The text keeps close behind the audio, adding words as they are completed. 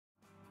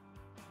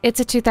It's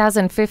a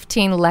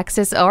 2015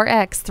 Lexus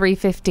RX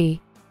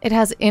 350. It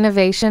has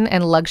innovation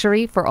and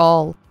luxury for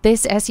all.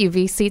 This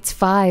SUV seats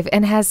 5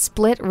 and has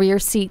split rear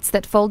seats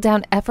that fold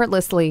down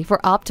effortlessly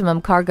for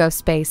optimum cargo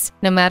space.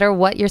 No matter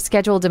what your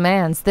schedule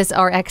demands, this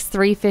RX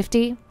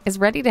 350 is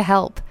ready to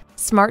help.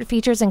 Smart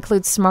features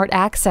include smart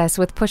access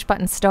with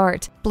push-button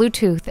start,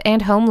 Bluetooth,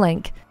 and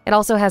HomeLink. It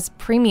also has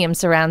premium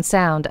surround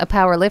sound, a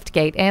power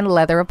liftgate, and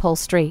leather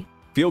upholstery.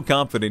 Feel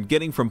confident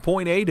getting from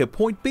point A to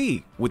point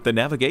B with the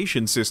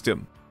navigation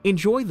system.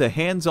 Enjoy the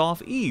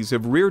hands-off ease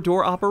of rear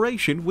door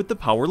operation with the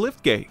power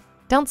liftgate.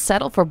 Don't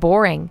settle for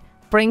boring.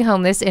 Bring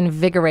home this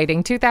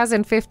invigorating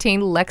 2015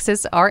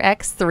 Lexus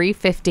RX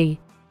 350.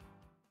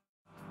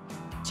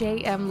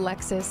 JM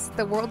Lexus,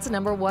 the world's #1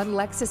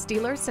 Lexus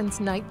dealer since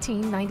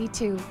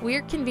 1992.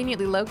 We're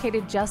conveniently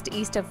located just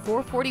east of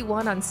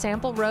 441 on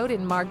Sample Road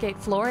in Margate,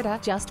 Florida,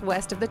 just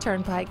west of the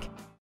Turnpike.